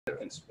No.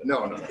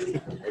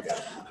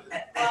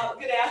 Well,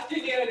 good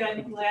afternoon.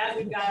 I'm glad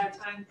we've got our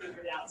time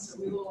figured out. So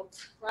we will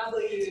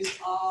probably use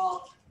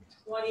all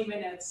 20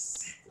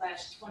 minutes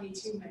 /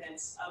 22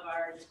 minutes of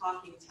our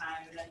talking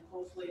time, and then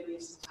hopefully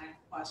leave some time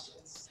for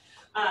questions.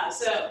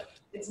 So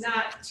it's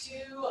not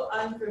too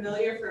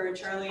unfamiliar for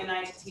Charlie and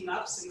I to team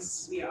up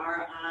since we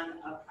are on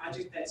a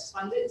project that's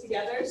funded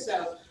together.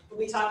 So we'll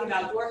be talking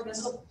about dwarf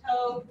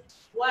mistletoe,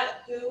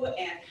 what, who,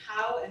 and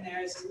how, and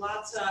there's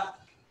lots of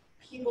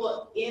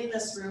people in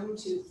this room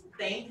to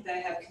thank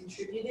that have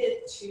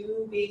contributed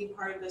to being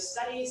part of this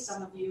study.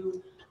 Some of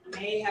you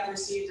may have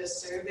received a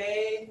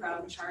survey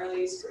from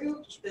Charlie's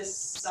group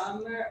this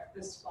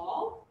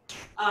fall,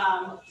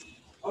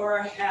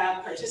 or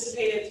have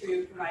participated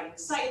through providing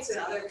sites and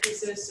other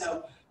pieces.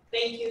 So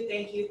thank you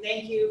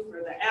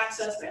for the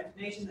access, the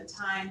information, the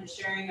time, the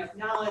sharing of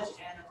knowledge,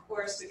 and of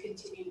course the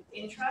continued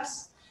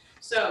interest.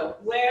 So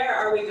where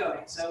are we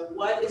going? So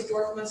what is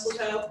dwarf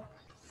mistletoe?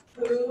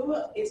 Who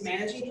is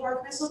managing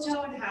dwarf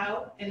mistletoe and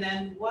how? And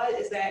then what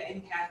does that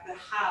impact the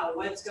how?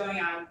 What's going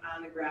on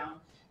the ground?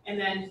 And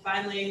then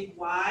finally,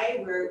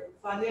 why? We're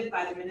funded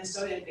by the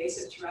Minnesota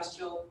Invasive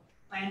Terrestrial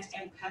Plant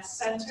and Pest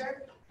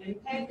Center,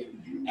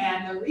 MINPIC.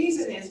 And the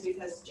reason is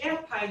because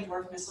Jack pine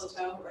dwarf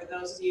mistletoe, or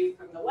those of you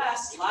from the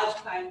West, lodge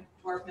pine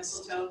dwarf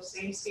mistletoe,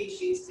 same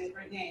species,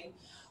 different name,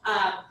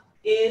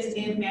 is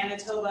in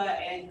Manitoba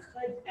and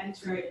could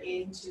enter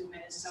into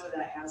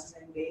Minnesota as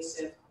an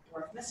invasive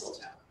dwarf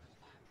mistletoe.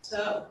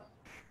 So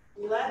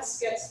let's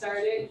get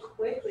started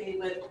quickly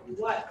with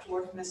what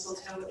dwarf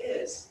mistletoe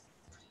is.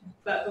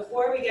 But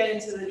before we get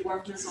into the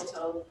dwarf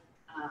mistletoe,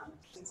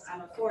 since I'm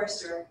a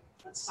forester,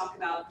 let's talk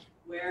about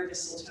where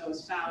mistletoe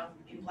is found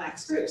in black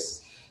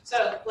spruce.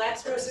 So black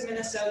spruce in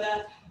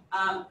Minnesota,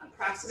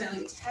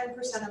 approximately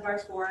 10% of our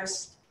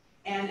forest,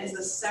 and is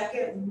the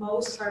second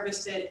most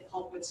harvested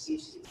pulpwood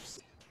species.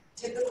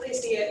 Typically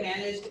see it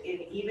managed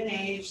in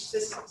even-age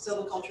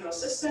silvicultural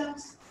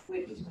systems,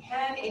 which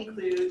can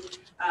include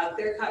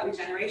clear-cut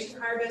regeneration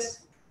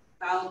harvest,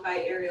 followed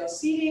by aerial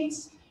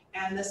seedings,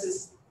 and this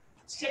is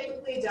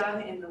typically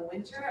done in the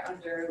winter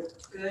under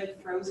good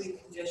frozen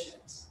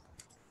conditions.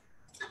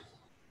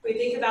 If we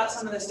think about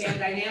some of the stand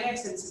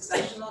dynamics and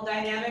successional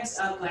dynamics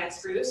of black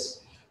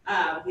spruce,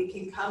 we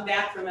can come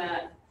back from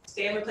a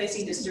stand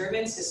replacing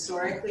disturbance,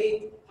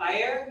 historically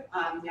fire,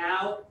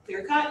 now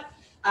clear-cut,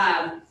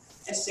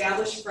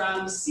 established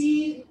from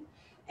seed,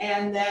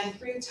 and then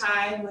through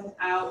time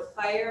without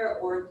fire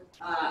or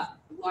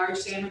large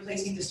stand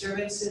replacing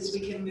disturbances, we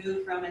can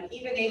move from an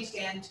even age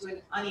stand to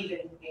an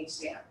uneven age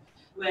stand,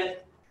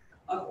 with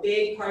a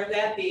big part of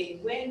that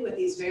being wind with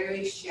these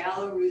very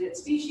shallow rooted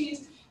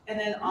species, and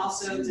then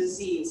also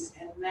disease.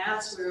 And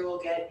that's where we'll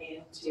get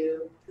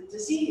into the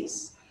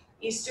disease.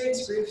 Eastern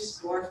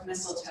spruce dwarf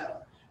mistletoe.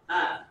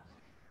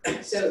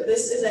 So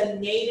this is a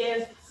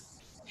native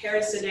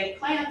parasitic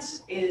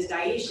plant. It is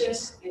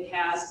dioecious. It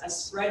has a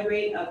spread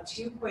rate of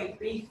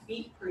 2.3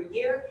 feet per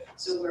year.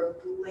 So we're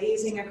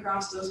blazing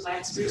across those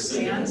black spruce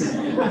stands.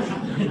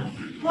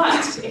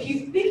 But if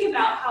you think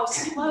about how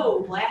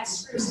slow black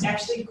spruce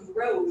actually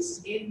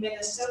grows in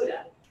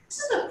Minnesota, this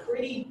is a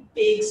pretty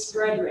big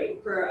spread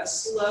rate for a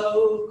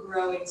slow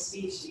growing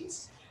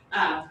species.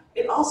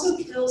 It also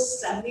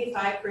kills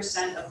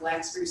 75% of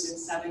black spruce in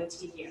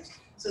 17 years.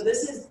 So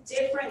this is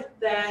different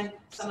than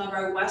some of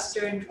our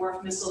western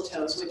dwarf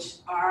mistletoes, which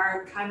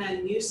are kind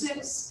of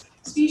nuisance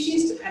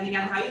species, depending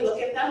on how you look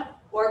at them,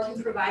 or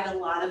can provide a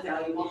lot of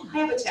valuable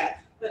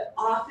habitat, but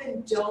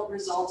often don't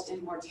result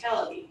in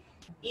mortality.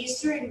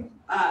 Eastern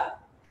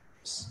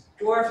spruce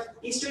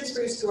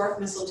dwarf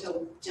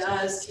mistletoe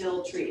does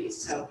kill trees,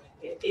 so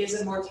it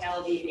is a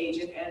mortality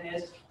agent and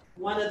is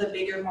one of the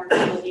bigger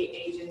mortality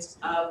agents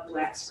of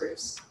black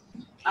spruce.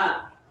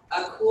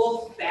 A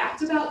cool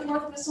fact about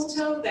dwarf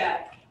mistletoe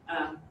that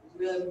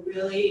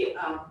really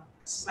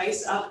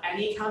spice up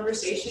any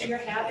conversation you're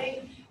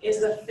having is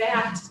the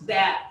fact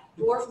that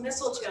dwarf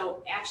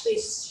mistletoe actually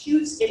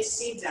shoots its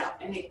seeds out,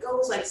 and it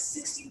goes like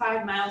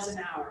 65 miles an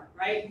hour,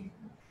 right?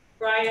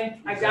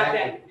 Brian, I got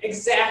that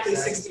exactly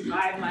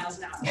 65 miles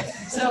an hour.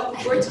 So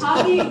we're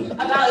talking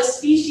about a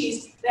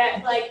species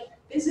that like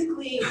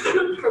physically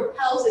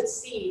propels its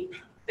seed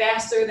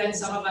faster than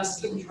some of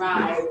us can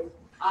drive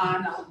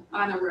on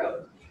a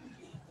road.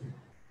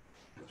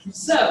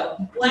 So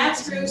black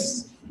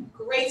spruce,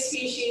 great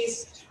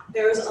species.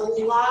 There was a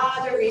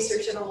lot of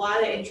research and a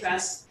lot of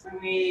interest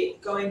when we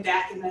going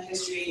back in the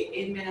history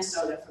in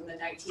Minnesota from the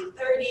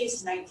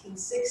 1930s,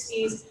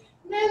 1960s.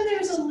 And then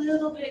there's a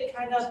little bit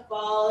kind of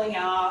falling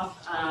off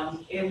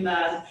in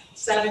the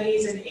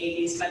 70s and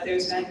 80s, but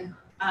there's been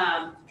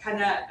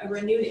kind of a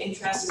renewed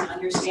interest in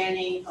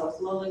understanding both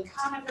lowland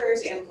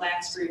conifers and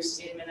black spruce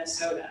in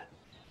Minnesota.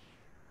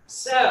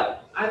 So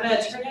I'm going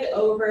to turn it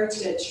over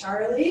to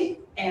Charlie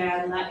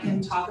and let him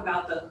talk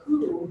about the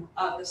who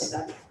of the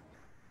study.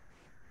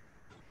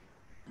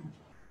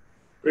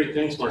 Great,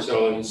 thanks,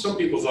 Marcella. And some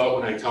people thought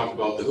when I talk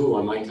about the who,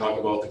 I might talk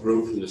about the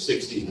group from the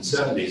 60s and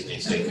 70s, and they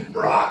say,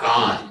 rock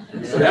on.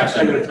 But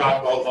actually, I'm going to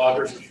talk about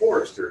loggers and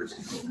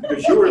foresters,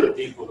 because you are the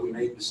people who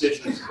make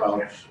decisions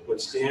about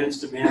what stands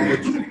to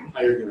manage,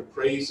 how you're going to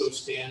praise those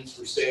stands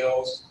for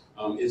sales,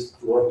 is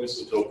dwarf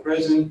mistletoe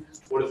present,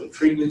 what are the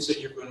treatments that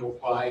you're going to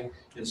apply,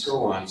 and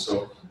so on.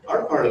 So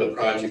our part of the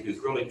project is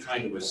really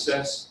trying to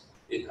assess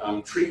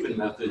treatment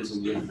methods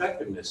and the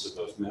effectiveness of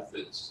those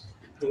methods.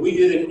 And we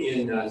did it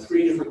in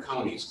 3 different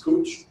counties,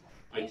 Cooch,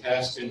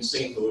 Itasca, and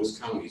St. Louis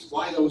counties.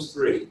 Why those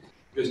 3?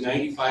 Because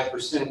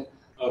 95%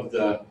 of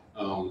the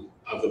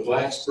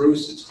black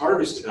spruce that's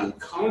harvested on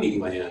county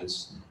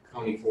lands,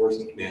 county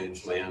forest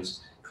managed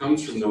lands,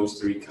 comes from those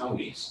 3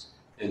 counties.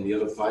 And the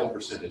other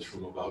 5% is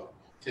from about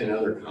 10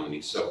 other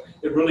counties. So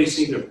it really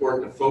seemed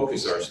important to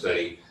focus our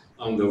study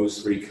on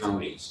those 3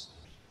 counties.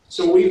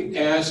 So we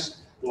asked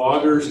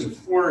loggers and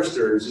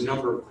foresters a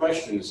number of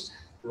questions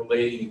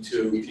relating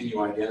to, can you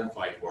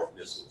identify dwarf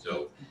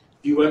mistletoe?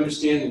 Do you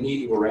understand the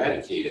need to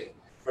eradicate it?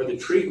 Are the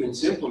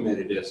treatments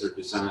implemented as they're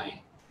designed?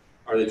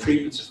 Are the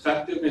treatments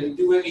effective, and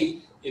do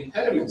any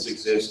impediments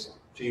exist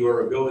to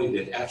your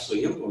ability to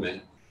actually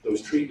implement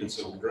those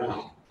treatments on the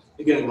ground?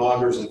 Again,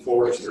 loggers and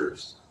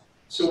foresters.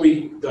 So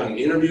we've done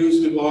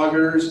interviews with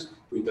loggers,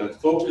 we've done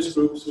focus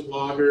groups with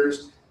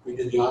loggers, we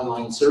did the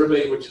online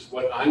survey, which is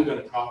what I'm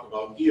going to talk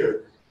about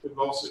here. We've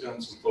also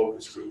done some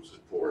focus groups with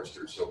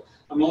foresters. So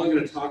I'm only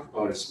going to talk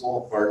about a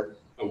small part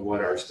of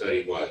what our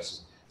study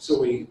was.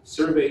 So we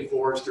surveyed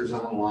foresters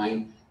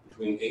online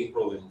between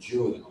April and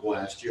June of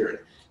last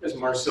year. As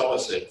Marcella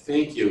said,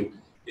 thank you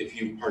if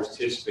you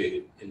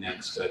participated in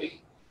that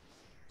study.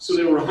 So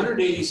there were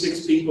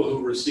 186 people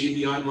who received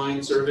the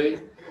online survey.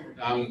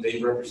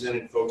 They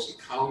represented folks in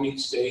county,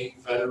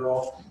 state,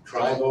 federal,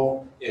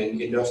 tribal,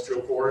 and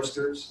industrial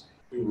foresters.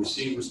 We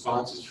received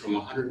responses from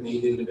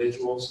 108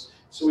 individuals.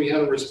 So we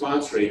had a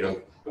response rate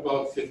of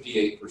about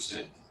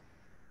 58%.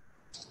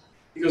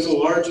 Because a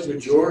large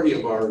majority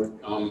of our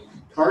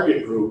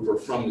target group were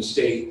from the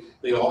state,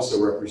 they also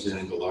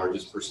represented the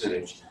largest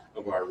percentage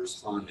of our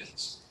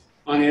respondents.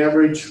 On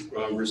average,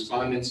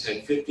 respondents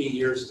had 15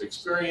 years of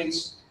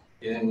experience,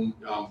 and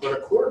but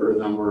a quarter of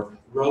them were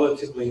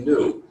relatively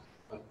new,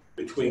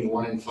 between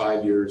 1 and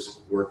 5 years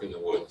of work in the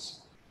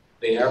woods.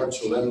 They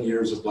averaged 11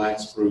 years of black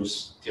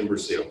spruce timber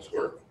sales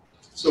work.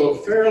 So a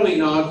fairly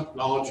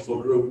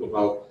knowledgeable group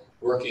about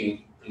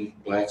working in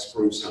black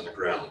spruce on the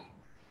ground.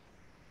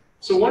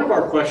 So one of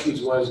our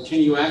questions was,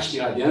 can you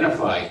actually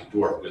identify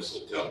dwarf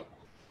mistletoe?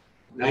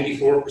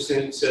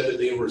 94% said that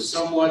they were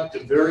somewhat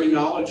to very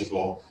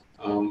knowledgeable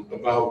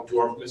about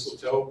dwarf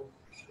mistletoe.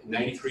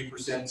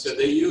 93% said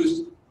they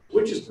used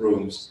witches'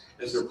 brooms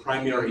as their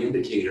primary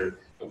indicator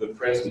of the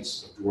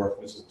presence of dwarf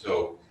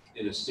mistletoe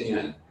in a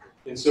stand.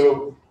 And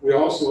so we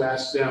also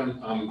asked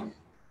them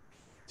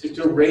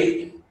to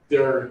rate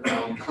their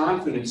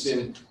confidence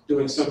in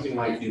doing something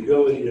like the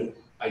ability to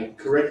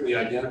correctly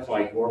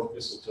identify dwarf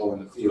mistletoe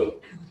in the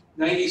field.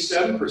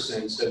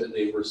 97% said that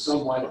they were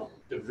somewhat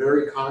to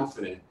very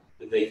confident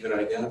that they could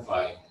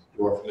identify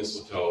dwarf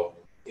mistletoe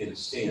in a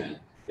stand.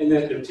 And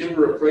that their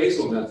timber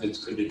appraisal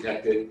methods could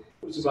detect it.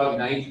 It was about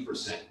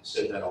 90%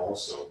 said that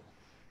also.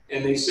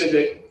 And they said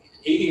that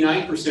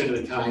 89% of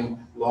the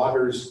time,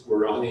 loggers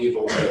were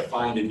unable to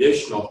find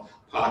additional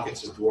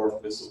pockets of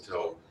dwarf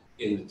mistletoe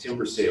in the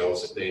timber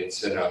sales that they had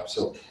set up.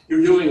 So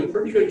you're doing a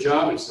pretty good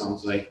job, it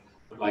sounds like,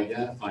 of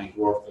identifying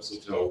dwarf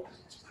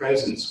mistletoe's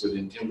presence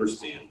within timber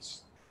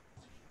stands.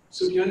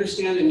 So do you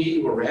understand the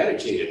need to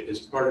eradicate it as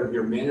part of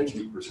your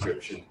management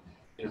prescription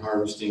in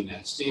harvesting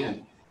that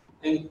stand?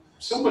 And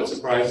somewhat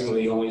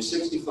surprisingly, only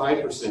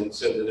 65%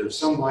 said that they're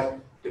somewhat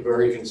to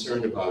very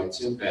concerned about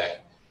its impact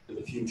to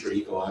the future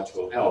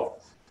ecological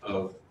health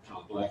of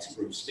black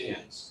spruce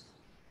stands.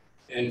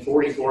 And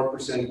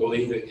 44%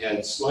 believe it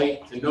had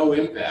slight to no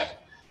impact.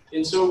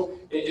 And so,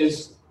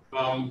 as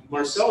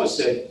Marcella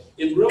said,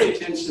 it really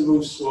tends to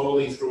move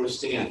slowly through a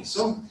stand.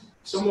 Some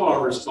of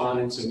our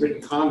respondents in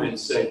written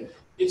comments said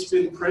it's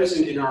been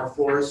present in our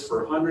forests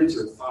for hundreds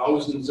or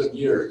thousands of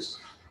years.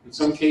 In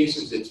some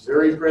cases, it's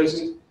very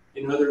present.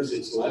 In others,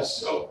 it's less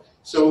so.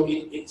 So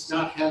it's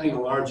not having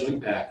a large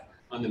impact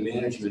on the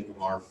management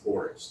of our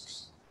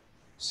forests.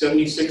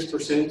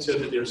 76% said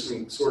that there's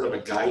some sort of a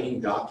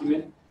guiding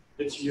document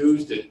that's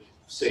used that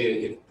say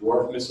if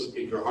dwarf mistletoe,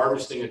 if you're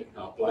harvesting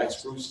a black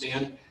spruce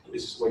stand,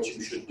 this is what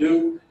you should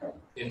do.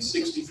 And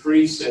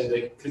 63 said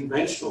that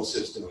conventional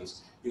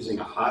systems using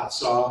a hot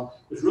saw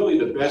was really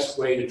the best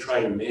way to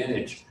try to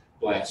manage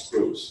black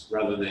spruce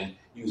rather than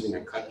using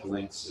a cut to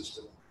length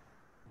system.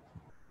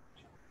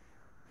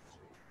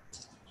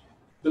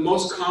 The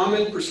most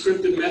common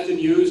prescriptive method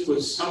used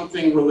was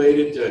something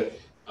related to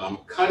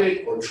cut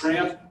it or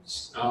tramp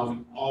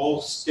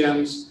all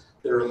stems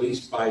that are at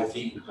least 5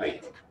 feet in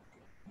height.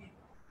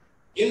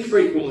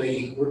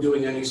 Infrequently, we're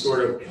doing any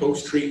sort of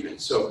post-treatment,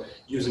 so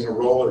using a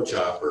roller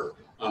chopper.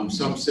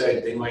 Some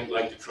said they might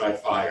like to try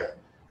fire,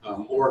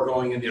 or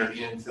going in there and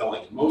hand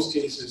felling. In most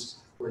cases,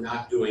 we're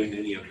not doing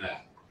any of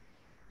that.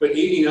 But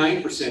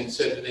 89%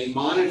 said that they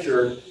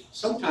monitor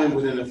sometime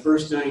within the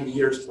first 90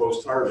 years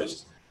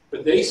post-harvest.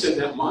 But they said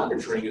that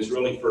monitoring is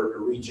really for a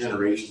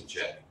regeneration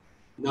check,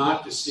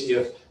 not to see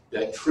if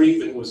that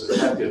treatment was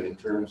effective in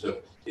terms of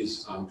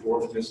his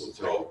dwarf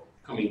mistletoe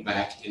coming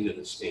back into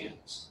the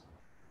stands.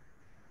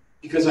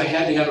 Because I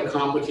had to have a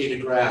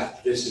complicated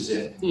graph, this is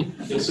it.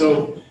 And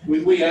so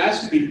we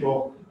asked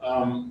people,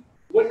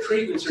 what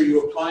treatments are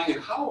you applying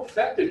and how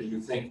effective do you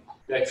think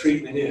that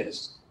treatment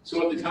is?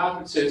 So at the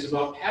top it says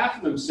about half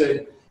of them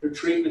said their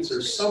treatments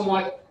are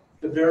somewhat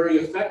very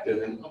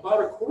effective, and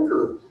about a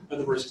quarter of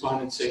the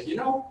respondents said, you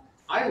know,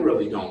 I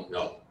really don't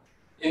know.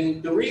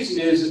 And the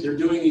reason is that they're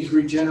doing these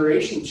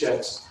regeneration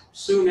checks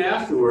soon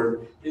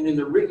afterward, and in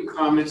the written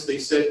comments they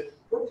said,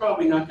 we're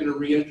probably not going to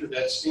re-enter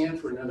that stand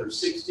for another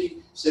 60,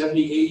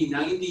 70, 80,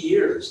 90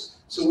 years.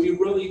 So we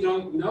really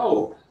don't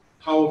know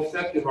how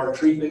effective our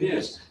treatment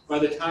is. By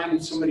the time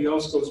somebody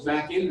else goes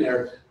back in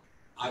there,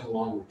 I've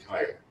long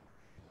retired.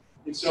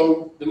 And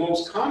so the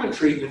most common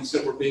treatments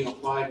that were being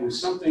applied was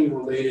something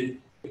related,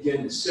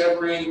 again, to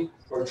severing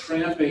or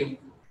tramping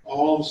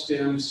all the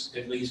stems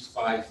at least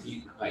 5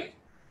 feet in height.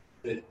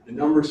 The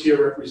numbers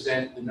here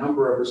represent the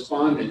number of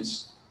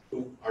respondents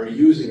who are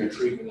using a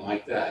treatment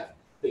like that.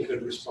 They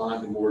could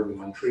respond to more than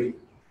one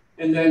treatment.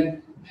 And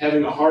then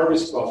having a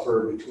harvest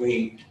buffer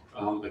between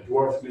a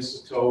dwarf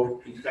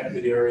mistletoe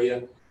infected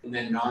area and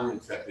then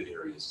non-infected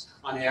areas.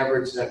 On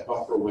average, that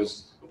buffer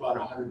was about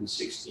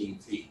 116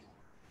 feet.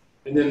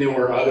 And then there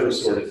were other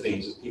sort of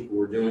things that people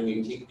were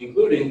doing,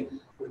 including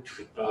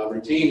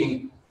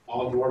retaining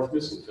all dwarf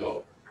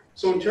mistletoe.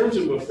 So in terms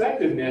of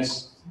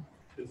effectiveness,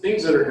 the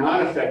things that are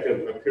not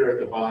effective appear at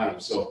the bottom.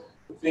 So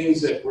the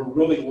things that we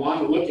really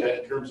want to look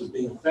at in terms of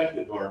being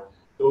effective are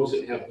those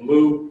that have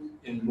blue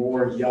and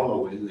more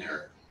yellow in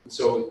there. And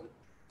so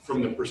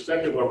from the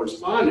perspective of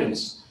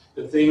respondents,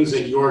 the things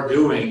that you're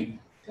doing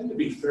tend to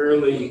be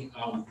fairly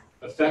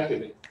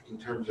effective in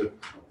terms of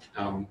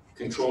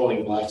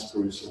controlling black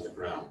spruce on the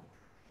ground,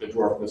 the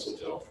dwarf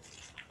mistletoe.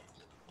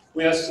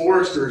 We asked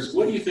foresters,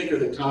 what do you think are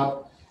the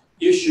top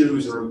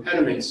issues or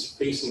impediments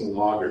facing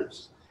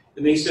loggers?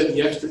 And they said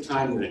the extra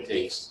time that it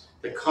takes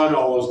to cut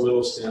all those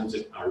little stems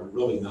that are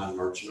really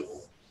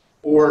non-merchantable.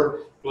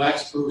 Or black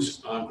spruce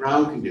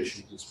ground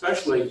conditions,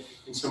 especially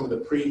in some of the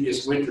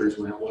previous winters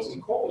when it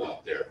wasn't cold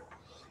out there.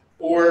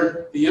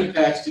 Or the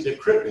impacts to the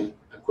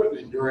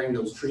equipment during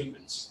those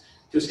treatments.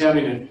 Just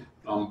having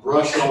to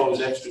brush all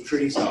those extra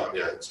trees out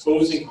there,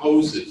 exposing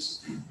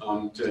hoses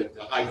to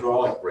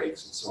hydraulic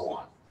brakes and so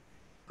on.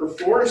 For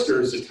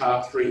foresters, the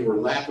top three were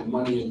lack of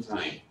money and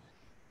time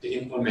to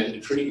implement the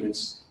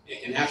treatments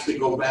and actually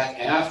go back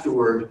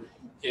afterward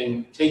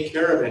and take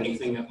care of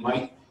anything that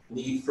might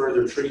need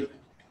further treatment.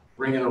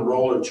 Bring in a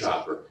roller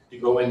chopper to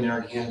go in there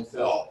and hand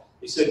fell.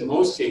 They said in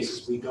most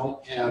cases we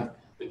don't have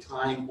the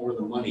time or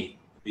the money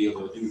to be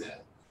able to do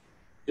that.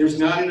 There's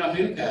not enough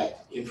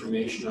impact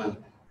information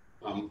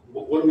on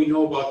what do we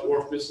know about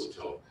dwarf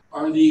mistletoe?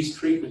 Are these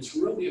treatments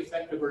really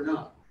effective or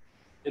not?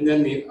 And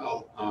then the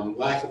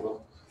lack of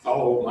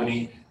follow-up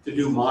money to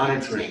do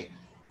monitoring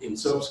in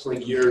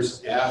subsequent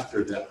years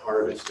after that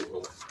harvest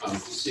to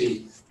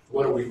see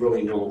what do we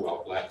really know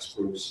about black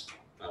spruce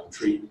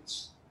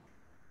treatments.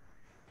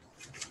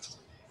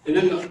 And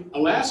then the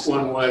last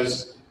one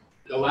was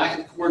the lack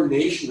of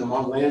coordination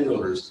among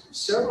landowners.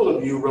 Several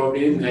of you wrote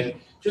in that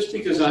just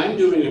because I'm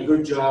doing a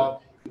good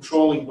job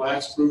controlling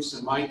black spruce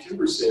in my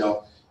timber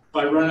sale, if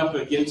I run up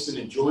against an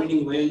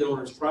adjoining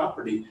landowner's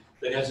property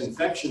that has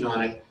infection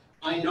on it,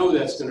 I know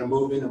that's going to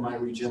move into my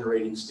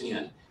regenerating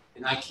stand,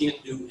 and I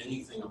can't do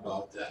anything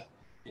about that.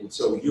 And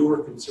so you were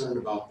concerned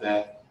about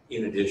that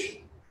in addition.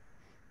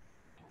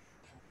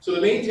 So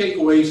the main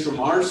takeaways from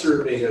our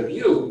survey of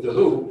you, the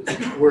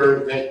WHO,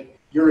 were that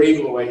you're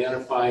able to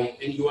identify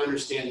and you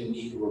understand the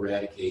need to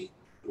eradicate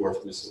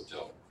dwarf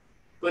mistletoe.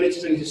 But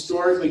it's been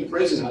historically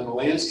present on the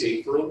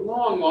landscape for a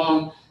long,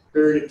 long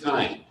period of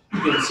time.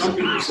 And some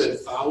people said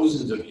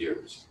thousands of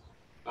years.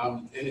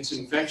 And its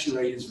infection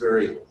rate is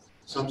variable.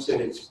 Some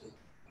said its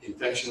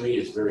infection rate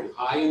is very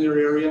high in their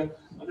area.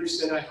 Others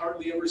said I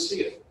hardly ever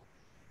see it.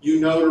 You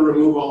know to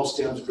remove all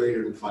stems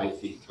greater than 5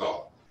 feet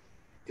tall.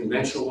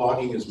 Conventional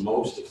logging is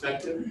most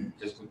effective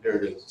as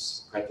compared to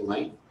cut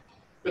length.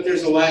 But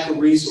there's a lack of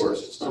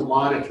resources to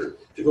monitor,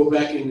 to go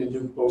back in and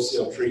do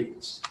post-sale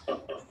treatments.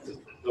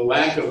 The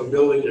lack of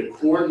ability to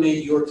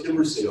coordinate your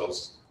timber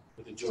sales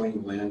with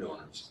adjoining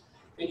landowners.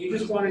 And you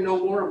just want to know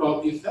more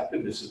about the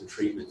effectiveness of the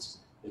treatments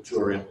that you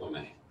are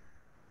implementing.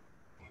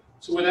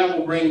 So with that,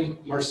 we'll bring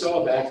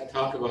Marcella back to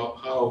talk about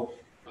how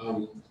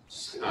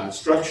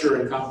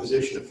structure and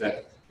composition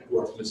affect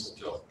dwarf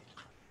mistletoe.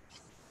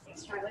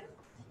 Thanks, Charlie.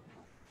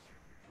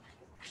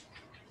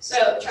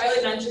 So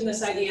Charlie mentioned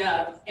this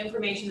idea of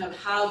information of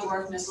how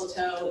dwarf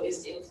mistletoe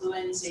is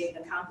influencing the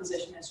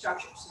composition and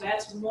structure. So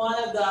that's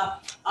one of the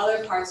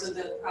other parts of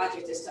the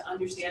project, is to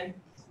understand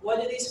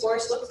what do these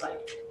forests look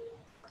like.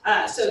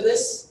 So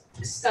this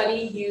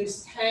study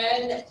used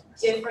 10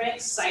 different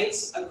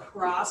sites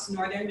across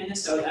northern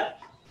Minnesota,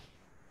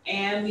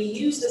 and we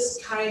use this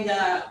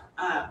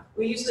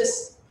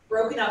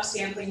broken up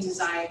sampling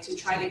design to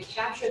try to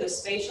capture the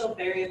spatial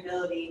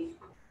variability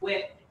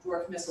with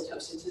dwarf mistletoe,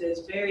 since it is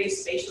very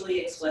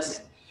spatially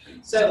explicit.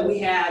 So we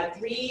had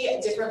 3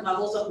 different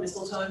levels of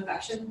mistletoe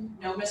infection: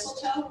 no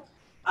mistletoe,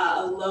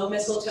 a low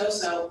mistletoe,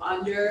 so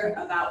under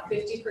about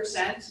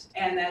 50%,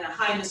 and then a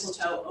high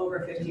mistletoe, over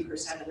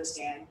 50% of the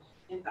stand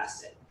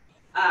infested.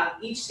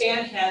 Each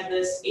stand had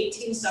this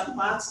 18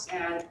 subplots,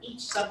 and each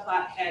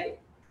subplot had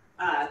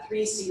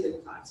 3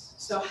 seeded plots.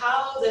 So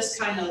how this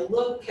kind of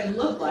can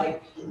look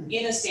like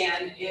in a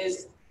stand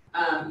is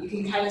you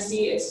can kind of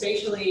see it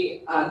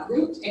spatially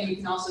grouped, and you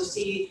can also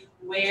see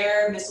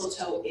where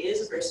mistletoe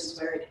is versus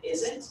where it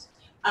isn't.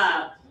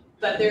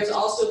 But there's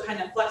also kind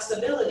of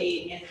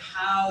flexibility in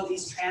how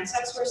these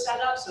transects were set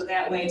up, so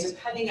that way,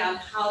 depending on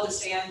how the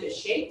stand is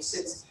shaped,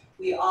 since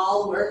we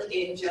all work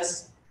in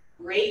just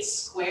great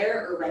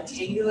square or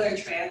rectangular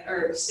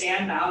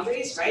stand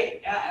boundaries,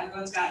 right? Yeah,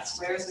 everyone's got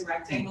squares and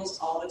rectangles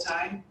all the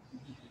time,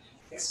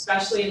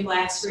 especially in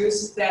black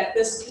spruce, that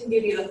this can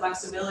give you the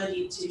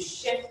flexibility to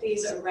shift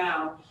these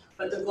around.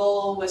 But the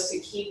goal was to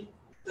keep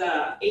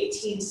the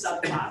 18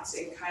 subplots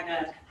and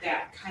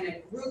that kind of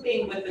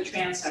grouping with the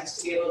transects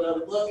to be able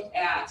to look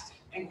at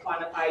and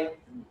quantify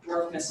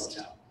dwarf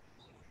mistletoe.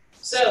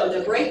 So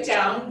the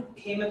breakdown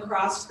came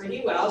across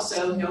pretty well.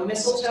 So no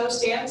mistletoe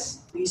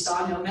stands, we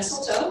saw no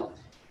mistletoe.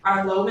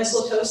 Our low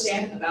mistletoe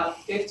stand, about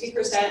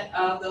 50%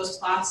 of those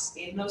plots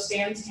in those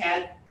stands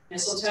had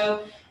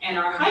mistletoe, and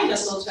our high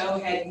mistletoe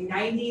had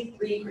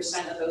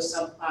 93% of those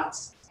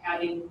subplots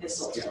having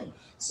mistletoe.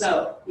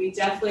 So we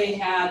definitely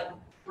had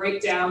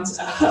breakdowns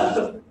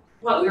of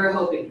what we were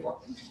hoping for.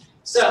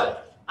 So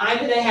I'm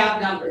going to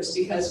have numbers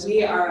because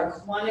we are a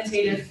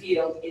quantitative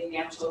field in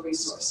natural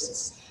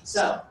resources.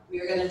 So we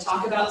are going to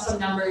talk about some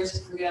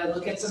numbers, we're going to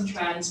look at some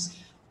trends.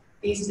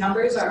 These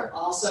numbers are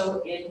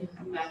also in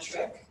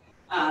metric,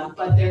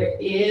 but there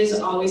is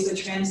always the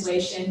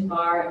translation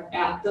bar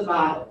at the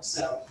bottom.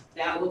 So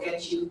that will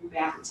get you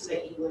back to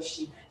the English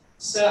unit.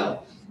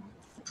 So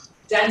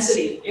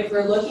density, if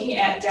we're looking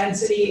at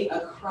density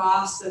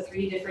across the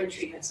 3 different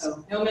treatments,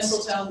 so no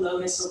mistletoe, low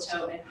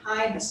mistletoe, and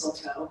high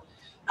mistletoe,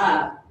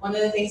 one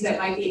of the things that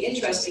might be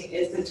interesting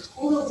is the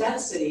total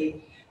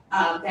density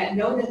that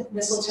no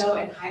mistletoe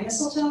and high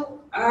mistletoe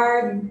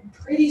are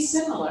pretty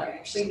similar,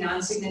 actually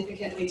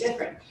non-significantly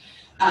different.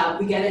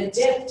 We get a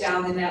dip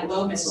down in that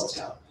low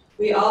mistletoe.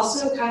 We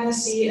also kind of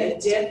see a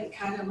dip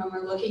kind of when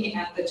we're looking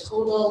at the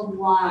total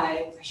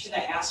Y. I should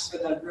have asked for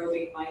the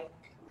roving mic.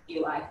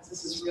 Eli, because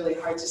this is really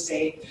hard to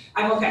say.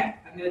 I'm okay,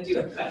 I'm going to do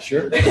it. But.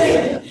 Sure.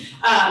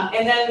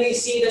 And then we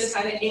see this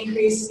kind of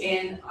increase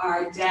in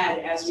our dead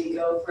as we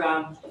go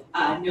from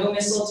no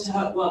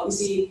mistletoe. Well, we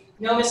see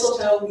no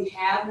mistletoe, we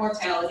have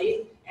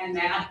mortality, and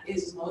that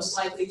is most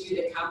likely due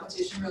to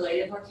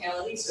competition-related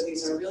mortality. So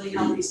these are really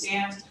healthy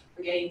stands.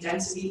 We're getting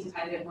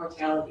density-dependent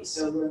mortality.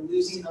 So we're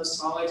losing those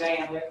smaller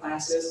diameter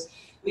classes.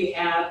 We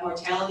have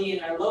mortality in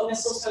our low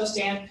mistletoe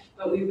stand,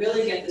 but we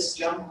really get this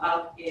jump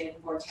up in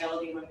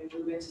mortality when we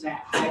move into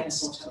that high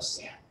mistletoe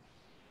stand.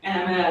 And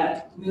I'm going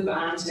to move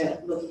on to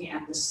looking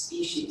at the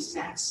species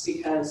next,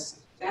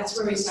 because that's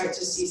where we start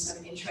to see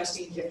some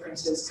interesting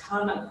differences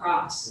come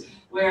across,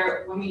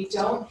 where when we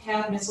don't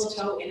have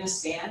mistletoe in a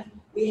stand,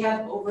 we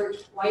have over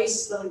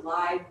twice the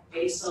live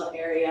basal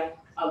area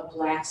of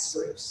black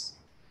spruce.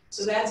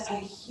 So that's a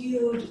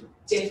huge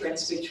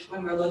difference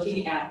when we're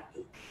looking at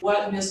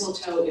what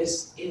mistletoe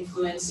is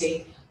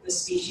influencing the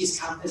species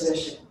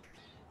composition.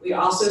 We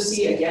also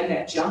see, again,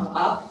 that jump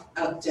up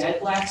of dead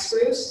black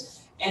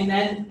spruce, and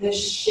then the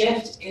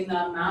shift in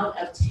the amount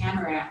of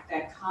tamarack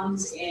that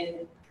comes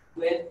in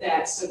with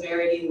that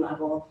severity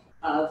level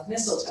of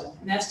mistletoe.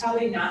 And that's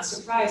probably not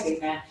surprising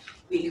that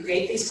we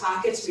create these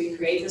pockets, we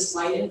create this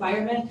light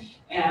environment,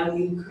 and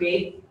we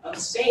create a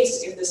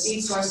space, if the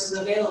seed source is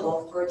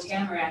available, for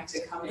tamarack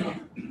to come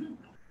in.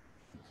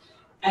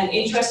 An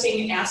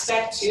interesting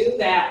aspect too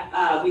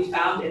that we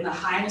found in the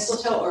high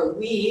mistletoe, or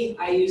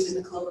I use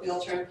in the colloquial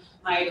term,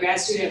 my grad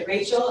student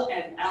Rachel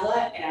and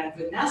Ella and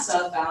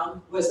Vanessa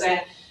found, was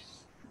that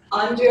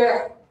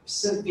under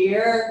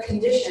severe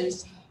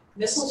conditions,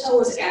 mistletoe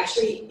was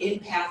actually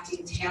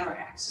impacting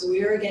tamarack. So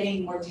we were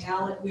getting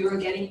mortality, we were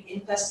getting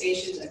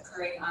infestations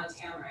occurring on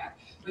tamarack,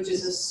 which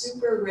is a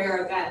super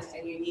rare event,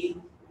 and you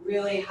need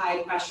really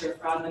high pressure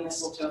from the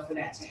mistletoe for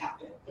that to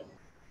happen.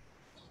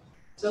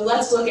 So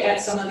let's look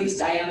at some of these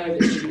diameter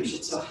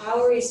distributions. So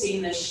how are we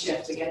seeing this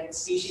shift, again, in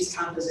species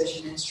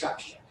composition and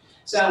structure?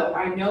 So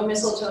our no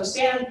mistletoe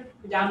stand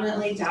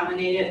predominantly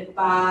dominated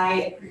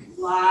by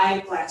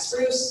live black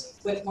spruce,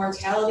 with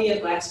mortality of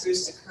black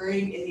spruce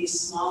occurring in these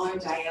smaller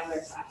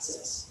diameter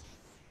classes.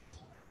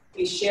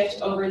 We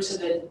shift over to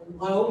the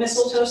low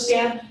mistletoe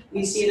stand,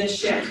 we see the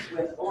shift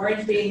with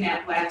orange being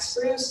that black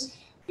spruce.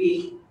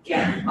 We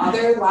get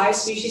other live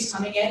species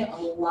coming in,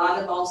 a lot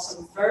of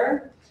balsam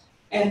fir.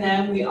 And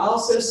then we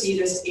also see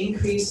this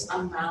increased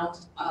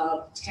amount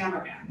of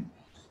tamarack.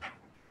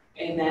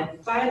 And then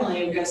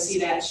finally, we're going to see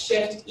that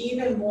shift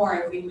even more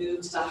if we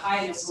move to the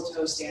high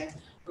mistletoe stand,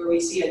 where we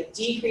see a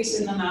decrease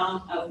in the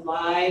amount of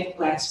live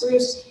black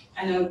spruce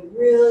and a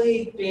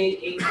really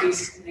big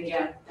increase in,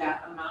 again,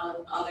 that amount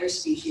of other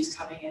species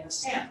coming in the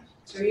stand.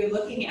 So you're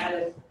looking at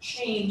a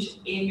change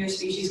in your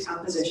species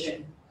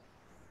composition.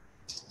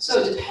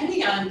 So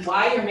depending on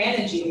why you're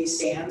managing these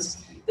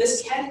stands,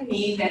 this can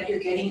mean that you're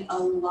getting a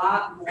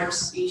lot more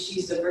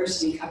species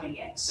diversity coming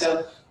in.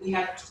 So we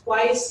have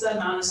twice the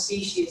amount of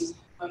species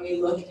when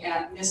we look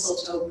at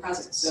mistletoe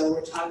present. So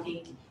we're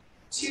talking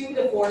 2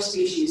 to 4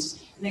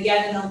 species. And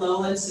again, in a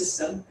lowland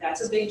system,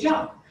 that's a big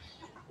jump.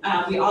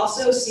 We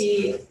also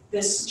see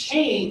this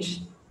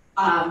change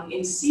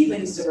in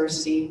seedlings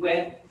diversity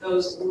with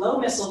those low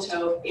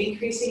mistletoe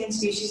increasing in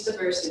species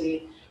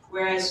diversity,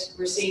 whereas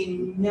we're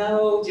seeing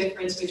no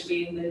difference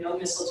between the no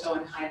mistletoe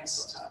and high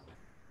mistletoe.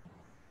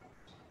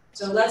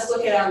 So let's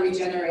look at our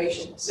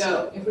regeneration.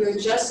 So if we were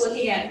just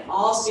looking at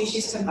all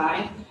species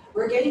combined,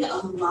 we're getting a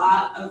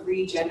lot of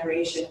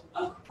regeneration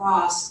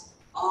across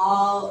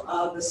all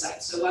of the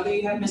sites. So whether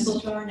you have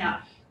mistletoe or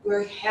not,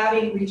 we're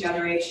having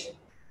regeneration.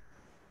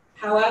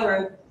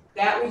 However,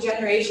 that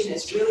regeneration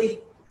is really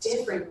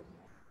different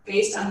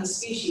based on the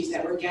species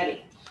that we're getting.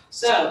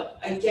 So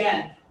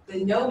again,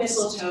 the no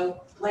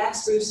mistletoe black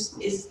spruce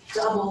is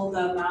double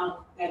the amount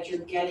that you're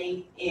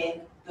getting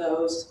in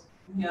those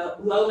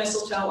low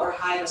mistletoe or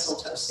high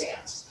mistletoe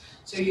stands.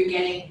 So you're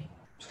getting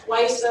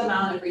twice the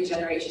amount of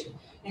regeneration.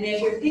 And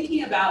if you're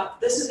thinking about,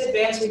 this is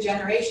advanced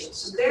regeneration.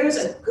 So there's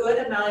a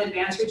good amount of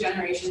advanced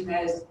regeneration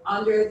that is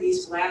under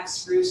these black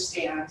spruce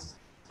stands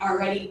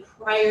already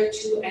prior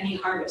to any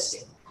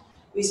harvesting.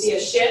 We see a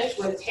shift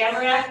with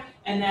tamarack,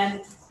 and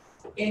then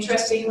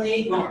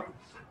interestingly,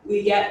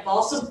 we get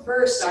balsam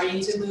fir starting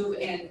to move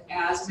in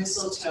as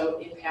mistletoe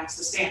impacts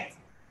the stand.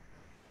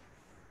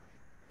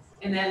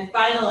 And then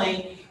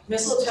finally,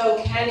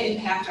 mistletoe can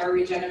impact our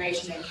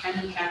regeneration and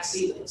can impact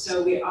seedlings.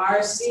 So we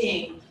are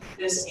seeing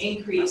this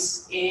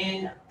increase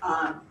in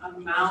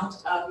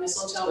amount of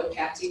mistletoe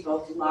impacting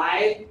both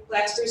live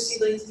black spruce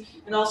seedlings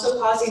and also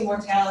causing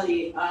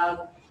mortality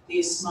of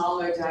these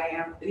smaller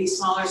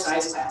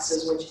size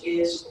classes, which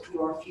is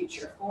your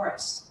future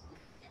forest.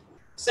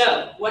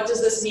 So what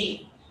does this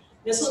mean?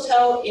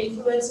 Mistletoe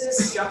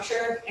influences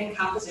structure and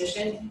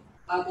composition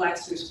of black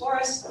spruce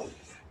forest.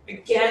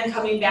 Again,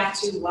 coming back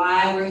to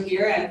why we're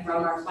here and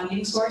from our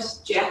funding source,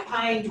 jack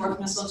pine dwarf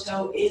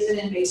mistletoe is an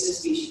invasive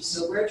species.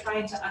 So we're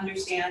trying to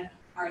understand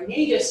our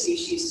native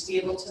species to be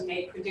able to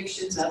make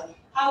predictions of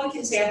how we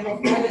can sample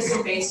for this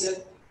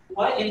invasive,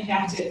 what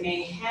impact it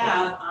may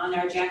have on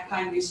our jack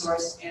pine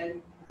resource,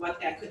 and what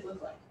that could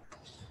look like.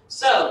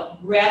 So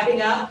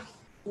wrapping up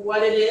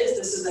what it is,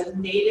 this is a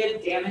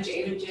native damage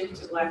agent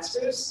to black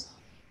spruce.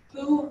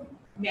 Who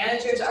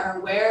managers are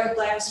aware of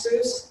black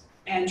spruce,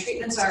 and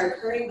treatments are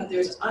occurring, but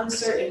there's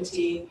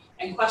uncertainty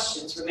and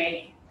questions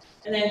remaining.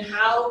 And then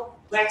how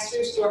black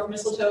spruce dwarf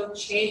mistletoe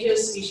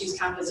changes species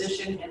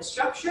composition and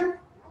structure.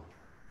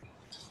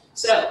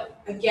 So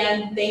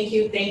again, thank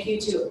you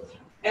to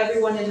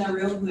everyone in the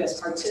room who has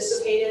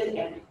participated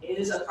and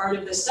is a part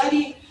of the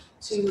study,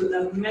 to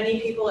the many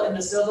people in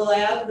the Silva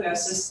Lab who have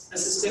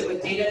assisted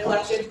with data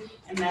collection,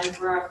 and then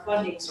for our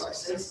funding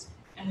sources.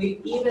 And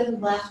we've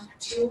even left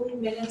 2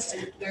 minutes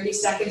and 30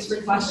 seconds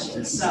for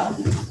questions, so.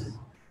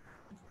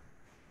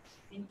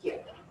 Thank you.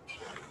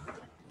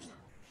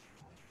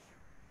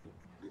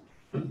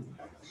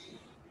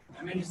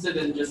 I'm interested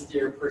in just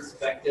your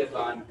perspective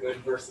on good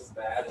versus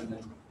bad, and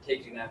then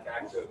taking that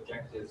back to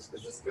objectives,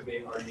 because this could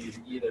be argued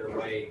either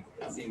way.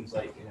 It seems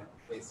like,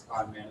 based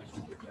on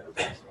management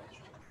objectives.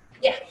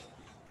 Yeah.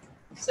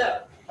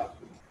 So,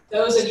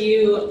 those of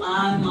you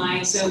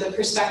online, so the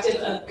perspective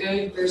of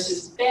good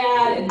versus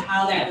bad and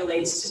how that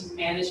relates to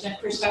management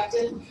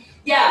perspective.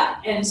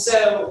 Yeah, and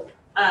so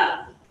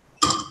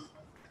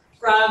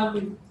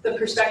from the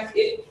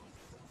perspective,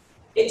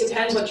 it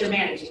depends what you're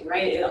managing,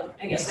 right?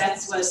 I guess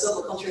that's what a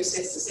silviculturist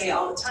likes to say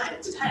all the time.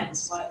 It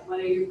depends. What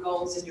are your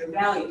goals and your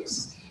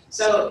values?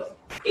 So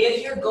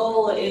if your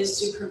goal is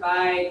to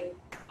provide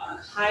a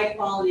high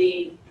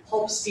quality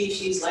pulp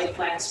species like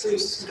black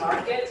spruce to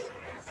market,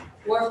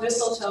 dwarf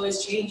mistletoe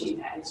is changing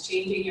that. It's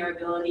changing your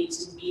ability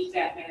to meet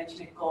that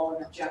management goal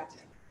and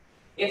objective.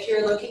 If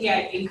you're looking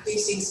at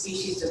increasing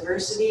species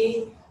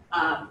diversity,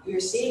 you're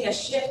seeing a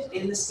shift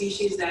in the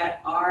species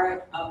that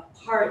are a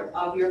part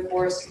of your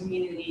forest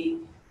community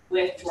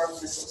with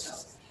dwarf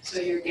mistletoe. So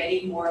you're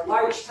getting more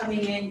larch coming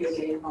in, you're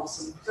getting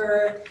balsam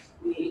fir,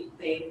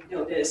 they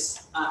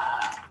notice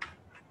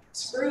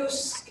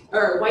spruce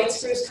or white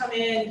spruce come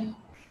in,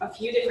 a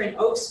few different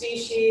oak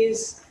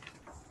species,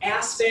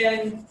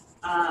 aspen,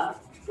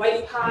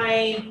 white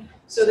pine.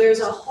 So there's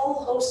a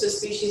whole host of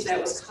species that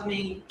was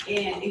coming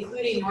in,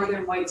 including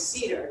northern white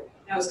cedar,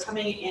 that was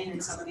coming in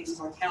some of these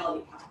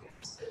mortality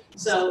pockets.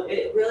 So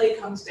it really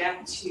comes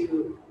back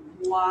to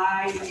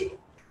why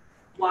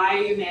are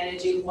you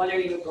managing, what are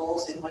your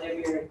goals, and what are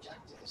your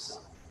objectives.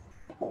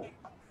 So.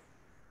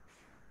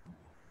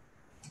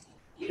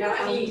 Do you know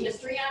any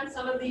history on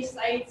some of these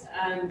sites?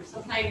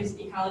 Sometimes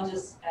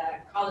ecologists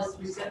call this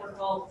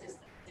reciprocal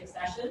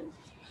succession.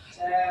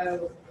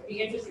 So it'd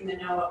be interesting to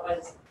know what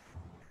was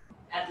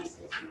at these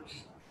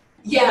stations?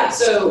 Yeah,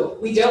 so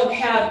we don't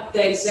have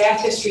the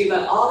exact history,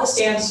 but all the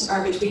stands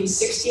are between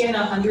 60 and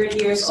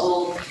 100 years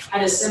old,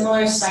 had a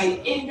similar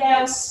site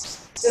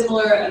index,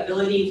 similar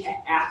ability to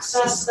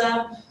access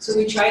them. So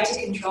we tried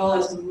to control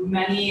as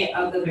many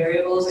of the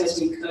variables as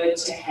we could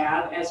to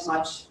have as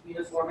much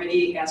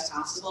uniformity as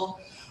possible.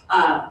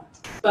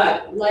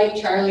 But like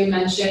Charlie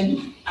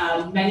mentioned,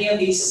 many of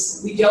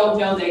these, we don't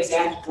know the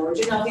exact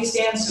origin of these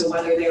stands, so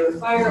whether they were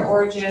fire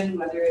origin,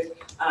 whether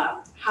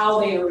how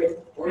they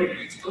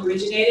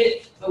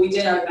originated, but we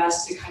did our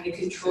best to kind of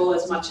control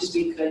as much as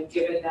we could,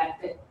 given that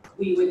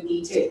we would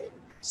need to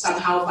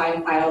somehow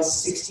find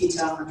files 60 to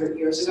 100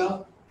 years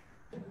ago.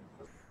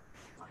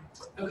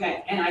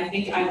 Okay, and I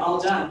think I'm all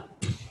done.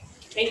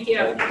 Thank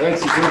you.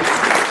 Thanks,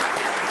 Susan.